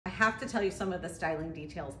have to tell you some of the styling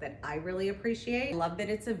details that I really appreciate. I love that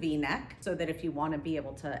it's a V-neck, so that if you want to be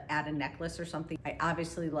able to add a necklace or something. I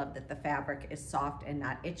obviously love that the fabric is soft and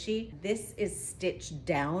not itchy. This is stitched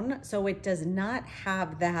down, so it does not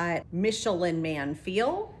have that Michelin Man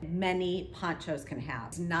feel many ponchos can have.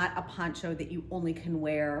 It's not a poncho that you only can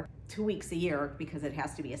wear 2 weeks a year because it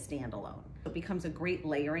has to be a standalone. It becomes a great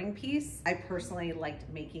layering piece. I personally liked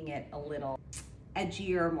making it a little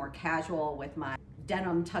edgier, more casual with my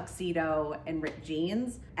denim tuxedo and ripped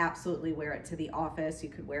jeans. Absolutely wear it to the office. You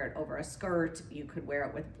could wear it over a skirt. You could wear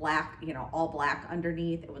it with black, you know, all black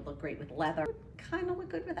underneath. It would look great with leather. Kind of look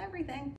good with everything.